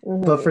know?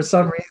 But for mm-hmm,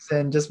 some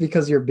reason, just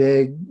because you're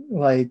big,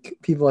 like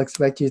people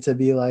expect you to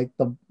be like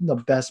the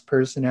best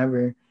person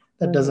ever.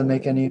 That doesn't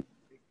make mm-hmm, any. And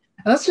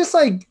that's just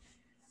like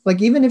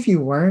even if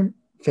you weren't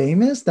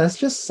famous, that's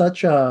just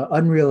such a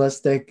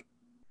unrealistic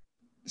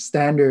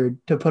standard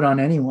to put on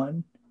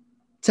anyone.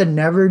 To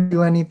never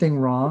do anything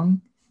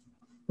wrong,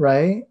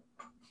 right?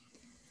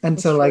 And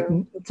it's so like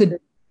true. to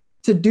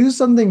to do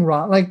something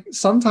wrong, like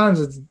sometimes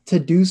it's to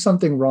do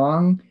something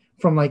wrong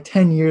from like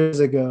 10 years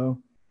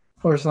ago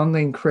or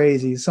something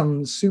crazy,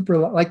 some super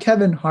like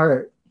Kevin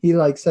Hart. He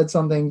like said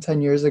something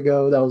 10 years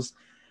ago that was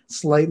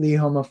slightly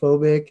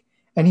homophobic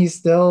and he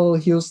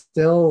was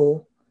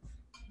still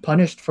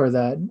punished for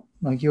that.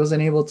 Like he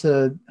wasn't able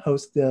to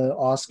host the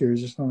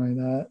Oscars or something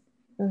like that.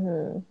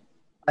 Mm-hmm,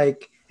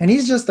 Like and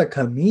he's just a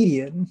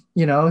comedian,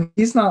 you know.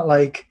 He's not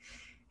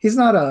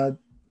a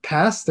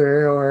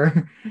pastor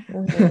or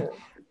mm-hmm,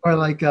 or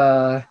like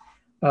a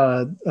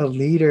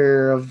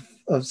leader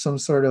of some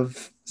sort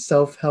of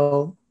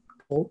self-help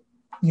cult.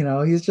 You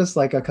know, he's just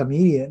like a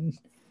comedian.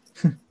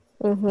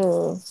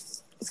 mm-hmm.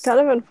 It's kind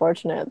of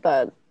unfortunate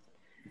that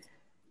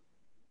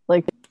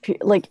like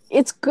like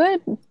it's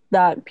good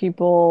that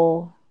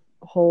people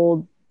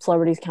hold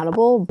celebrities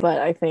accountable, but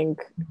I think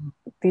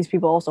these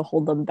people also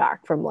hold them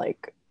back from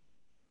like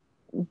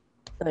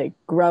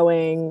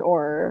growing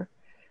or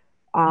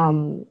Mm.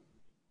 um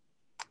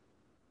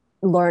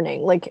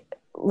learning. Like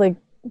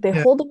they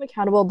Yeah. hold them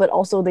accountable, but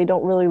also they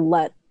don't really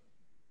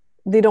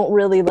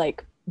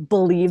like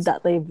believe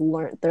that they've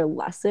learned their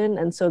lesson,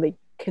 and so they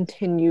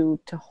continue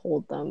to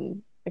hold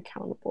them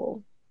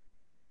accountable.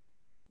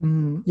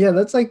 Yeah,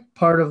 that's like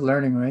part of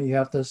learning, right? You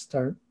have to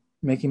start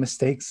making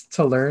mistakes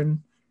to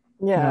learn.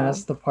 You know, Yeah.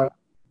 that's the part.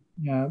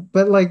 Yeah.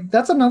 But like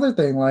that's another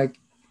thing. Like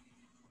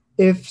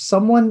if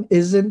someone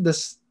isn't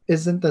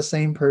the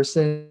same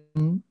person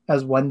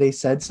as when they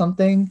said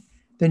something,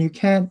 then you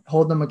can't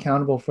hold them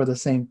accountable for the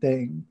same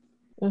thing.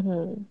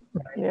 Mm-hmm.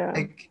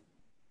 Yeah. Like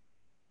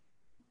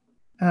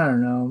I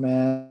don't know,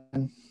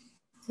 man.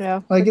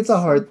 Yeah. Like it's a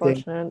It's hard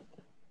thing. unfortunate.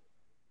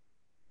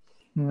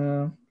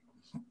 Yeah.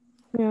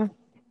 Yeah.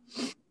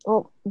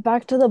 Well,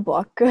 back to the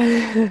book.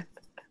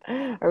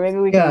 Or maybe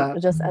we can Yeah.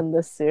 just end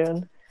this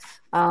soon.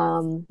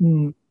 Um,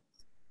 Mm,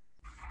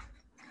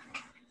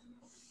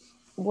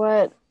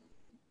 what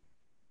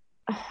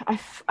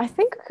I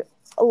think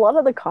a lot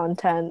of the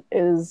content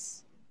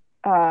is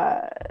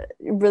uh,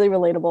 really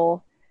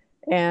relatable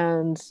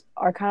and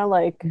are kind of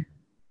like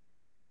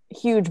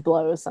huge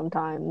blows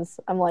sometimes.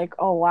 I'm like,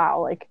 oh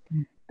wow, like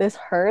this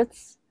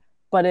hurts,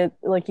 but it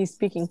like he's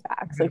speaking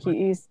facts. Like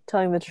he's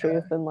telling the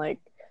truth, Yeah. and like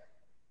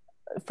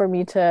for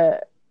me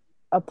to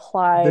The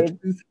apply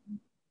truth.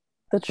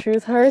 the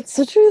truth hurts.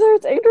 The truth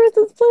hurts. Ignorance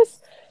is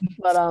bliss.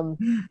 But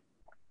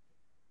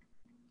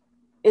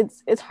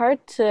it's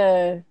hard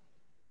to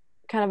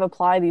kind of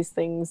apply these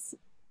things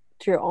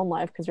to your own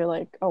life because you're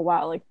like, oh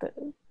wow, like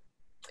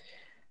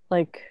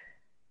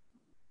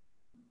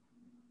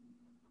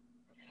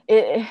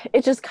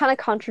it just kind of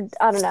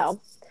I don't know.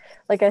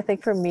 Like I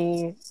think for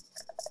me,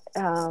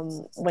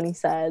 when he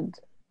said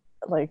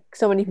like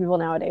so many people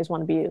nowadays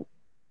want to be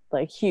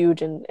like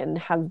huge and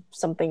have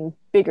something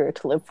bigger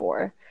to live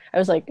for. I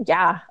was like,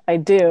 yeah, I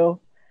do.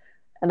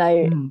 And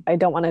Mm, I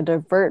don't want to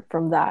divert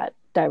from that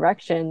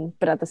direction,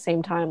 but at the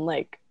same time,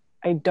 like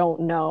I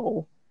don't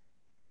know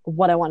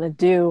what I want to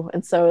do.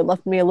 And so it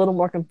left me a little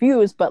more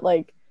confused, but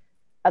like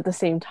at the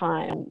same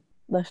time,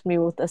 left me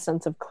with a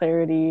sense of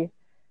clarity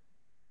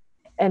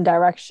and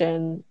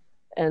direction.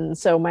 And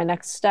so my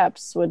next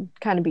steps would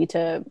kind of be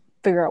to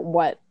figure out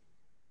what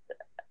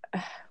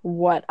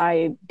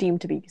I deem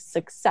to be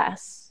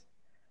success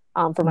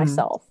for mm.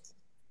 myself.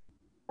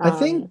 I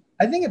think Um,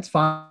 I think it's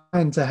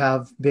fine to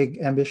have big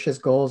ambitious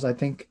goals. I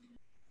think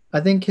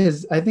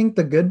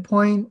the good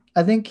point,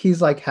 I think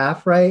he's like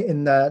half right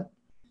in that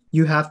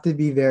you have to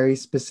be very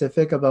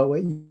specific about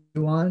what you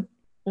want.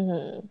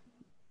 mhm,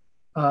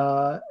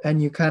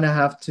 And you kind of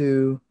have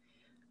to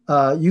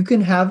you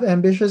can have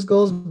ambitious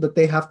goals, but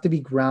they have to be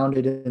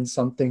grounded in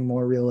something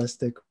more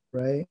realistic,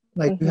 right?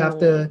 Like you have mhm,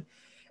 to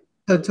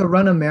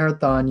run a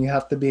marathon, you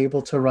have to be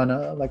able to run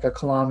a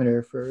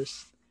kilometer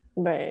first,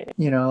 right.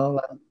 you know,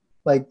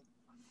 like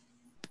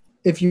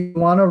if you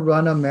want to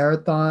run a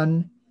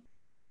marathon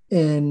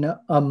in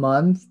a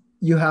month,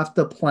 you have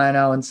to plan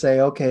out and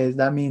say, okay,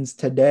 that means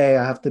today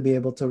I have to be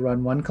able to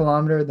run 1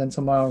 kilometer, then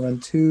tomorrow I'll run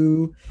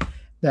two,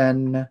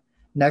 then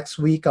next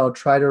week I'll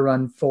try to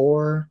run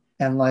four.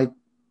 And like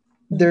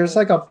there's Mhm,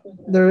 like a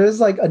there is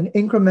like an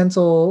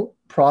incremental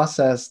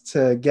process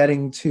to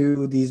getting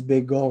to these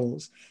big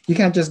goals. You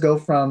can't just go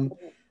from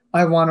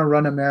I want to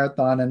run a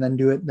marathon and then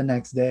do it the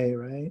next day,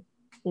 right?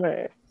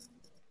 right.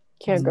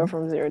 Can't go Mm.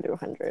 from 0 to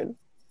 100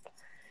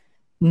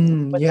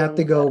 You have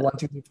to within go the 1,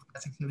 2, 3, 4,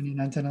 5, 6, 7, 8,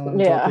 9, 10,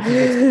 11, 12, 13,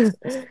 14.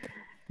 yeah.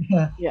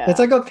 Yeah. It's Yeah,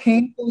 like a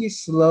painfully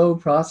slow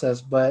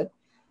process, but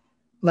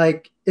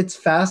like it's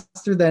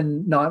faster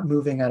than not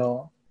moving at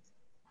all.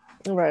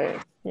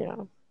 right. Yeah,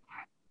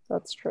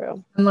 that's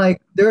true. And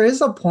like there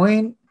is a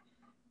point,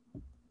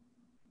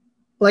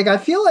 like I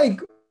feel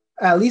like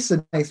at least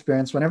in my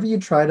experience, whenever you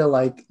try to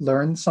like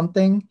learn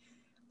something,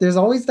 there's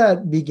always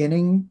that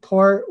beginning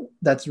part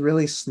that's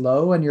really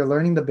slow and you're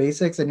learning the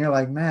basics and you're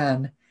like,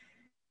 man,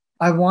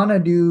 I want to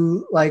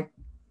do like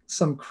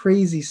some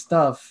crazy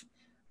stuff.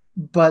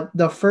 But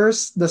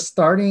the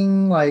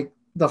starting, like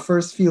the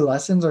first few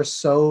lessons are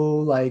so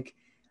like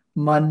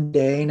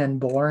mundane and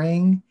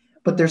boring,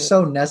 but they're Mhm,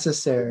 so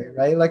necessary,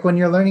 right? Like when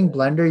you're learning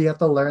Blender, you have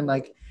to learn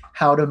like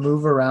how to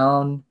move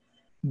around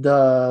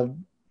the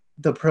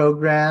the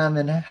program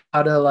and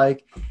how to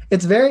like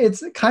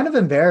it's kind of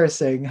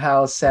embarrassing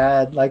how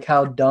sad, like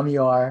how dumb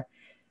you are.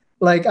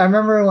 Like I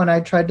remember when I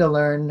tried to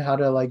learn how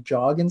to like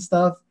jog and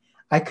stuff,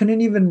 I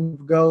couldn't even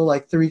go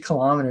like 3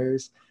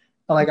 kilometers.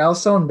 Like I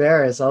was so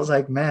embarrassed. I was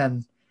like,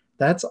 man,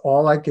 that's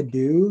all I could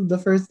do the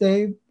first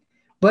day.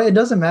 But it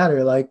doesn't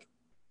matter. Like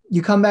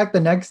you come back the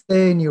next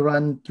day and you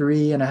run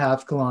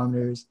 3.5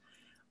 kilometers,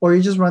 or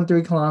you just run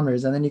 3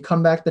 kilometers, and then you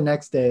come back the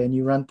next day and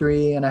you run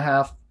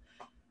 3.5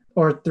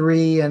 or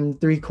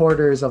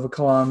 3.75 of a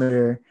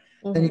kilometer.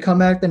 Then you mhm, come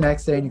back the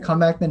next day and you come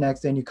back the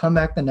next day and you come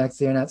back the next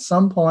day. And at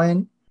some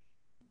point,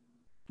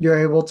 you're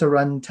able to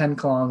run 10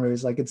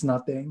 kilometers like it's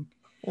nothing.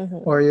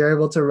 mhm, Or you're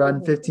able to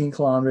run 15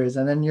 kilometers.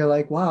 And then you're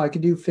like, wow, I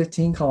could do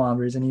 15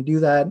 kilometers. And you do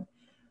that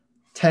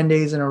 10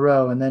 days in a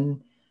row. And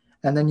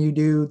then you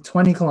do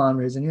 20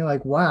 kilometers and you're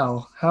like,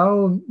 wow,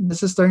 how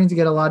this is starting to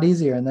get a lot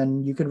easier. And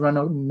then you could run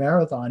a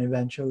marathon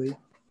eventually.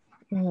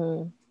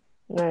 mhm.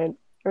 Right.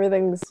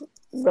 Everything's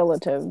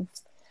relative.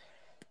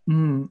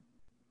 Mm,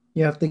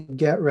 you have to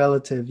get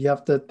relative. You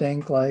have to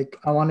think like,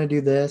 I want to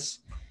do this,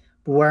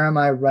 but where am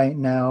I right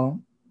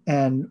now?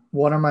 And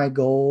what are my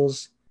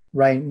goals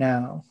right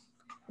now?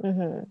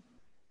 Mhm,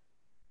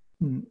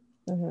 Mm,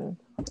 mhm.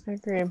 I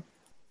agree.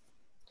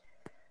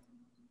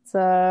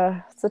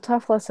 It's a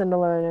tough lesson to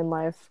learn in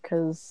life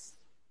because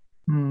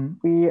mm,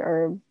 we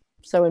are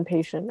so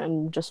impatient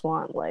and just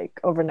want like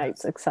overnight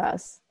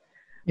success.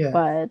 yeah.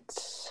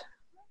 But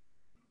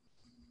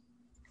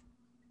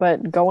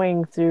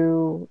going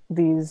through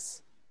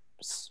these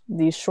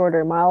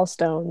shorter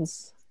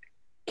milestones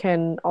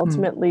can Mm,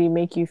 ultimately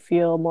make you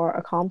feel more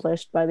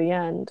accomplished by the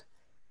end.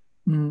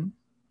 mm.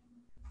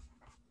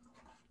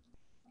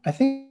 I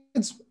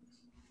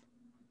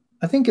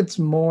think it's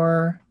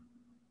more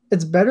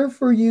it's better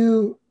for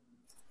you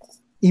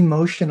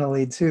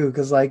emotionally too,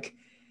 because like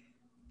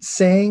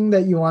saying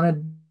that you want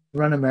to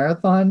run a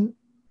marathon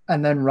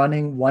and then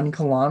running 1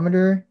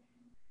 kilometer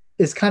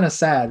is kind of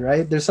sad,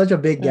 right? There's such a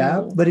big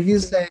gap. Mm, But if you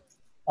say,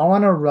 I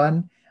want to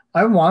run,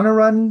 I want to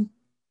run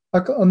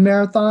a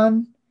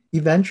marathon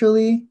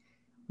eventually,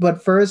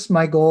 but first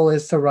my goal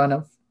is to run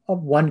a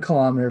 1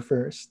 kilometer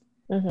first.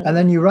 And Mm-hmm.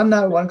 then you run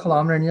that 1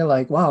 kilometer and you're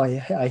like, wow,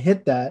 I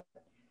hit that.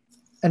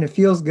 And it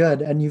feels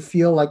good and you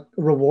feel like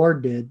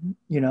rewarded,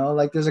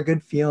 like there's a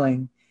good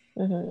feeling.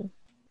 Mm-hmm.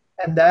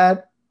 And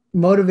that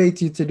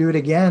motivates you to do it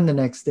again the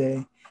next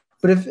day.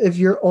 But if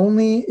your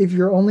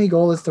only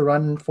goal is to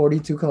run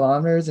 42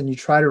 kilometers and you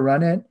try to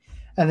run it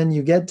and then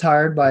you get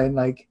tired by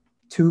like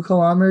 2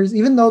 kilometers,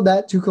 even though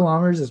that 2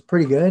 kilometers is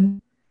pretty good,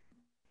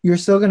 you're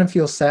still gonna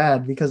feel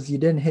sad because you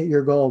didn't hit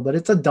your goal. But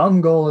it's a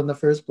dumb goal in the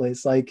first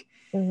place. Like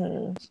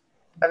Mm-hmm.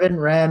 I haven't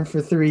ran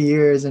for 3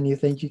 years and you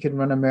think you can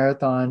run a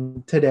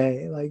marathon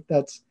today. Like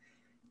that's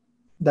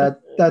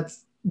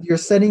you're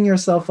setting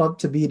yourself up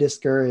to be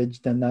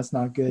discouraged, and that's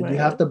not good. You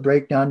have Right. to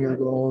break down your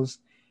goals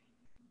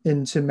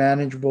into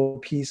manageable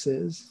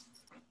pieces.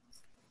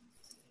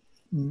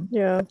 Mm,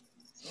 Yeah,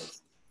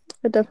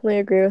 I definitely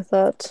agree with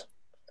that.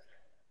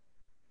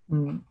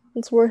 mm,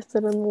 It's worth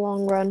it in the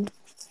long run.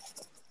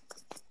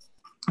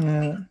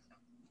 yeah,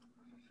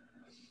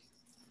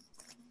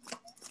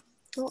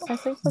 Well, I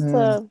think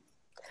yeah,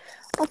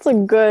 that's a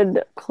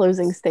good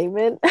closing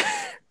statement.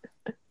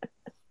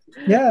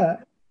 yeah,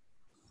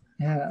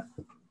 yeah.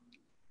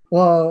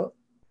 Well,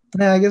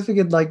 yeah, I guess we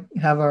could like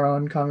have our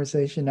own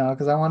conversation now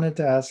because I wanted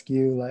to ask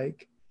you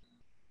like,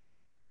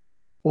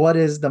 what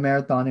is the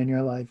marathon in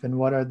your life, and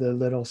what are the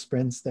little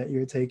sprints that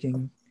you're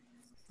taking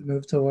to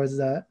move towards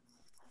that?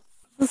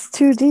 It's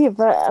too deep,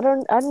 but I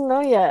don't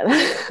know yet.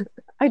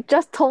 I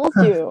just told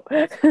you.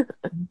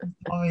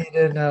 Oh, you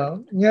didn't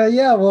know. Yeah,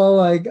 yeah. Well,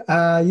 like,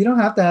 you don't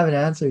have to have an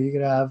answer. You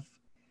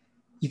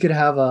could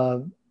have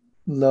a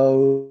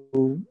low,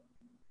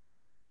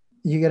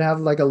 you could have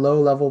like a low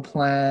level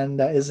plan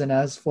that isn't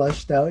as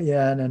fleshed out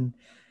yet. And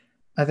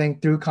I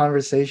think through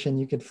conversation,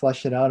 you could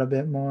flesh it out a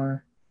bit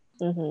more.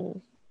 Mm-hmm.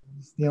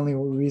 It's the only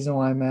reason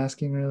why I'm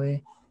asking,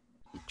 really.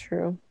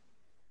 True.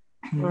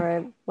 All Hmm.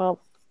 right. Well,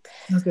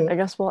 Okay. I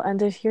guess we'll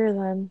end it here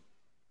then.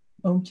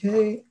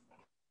 Okay.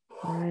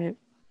 All right.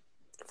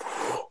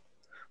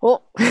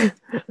 Well,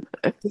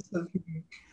 This is-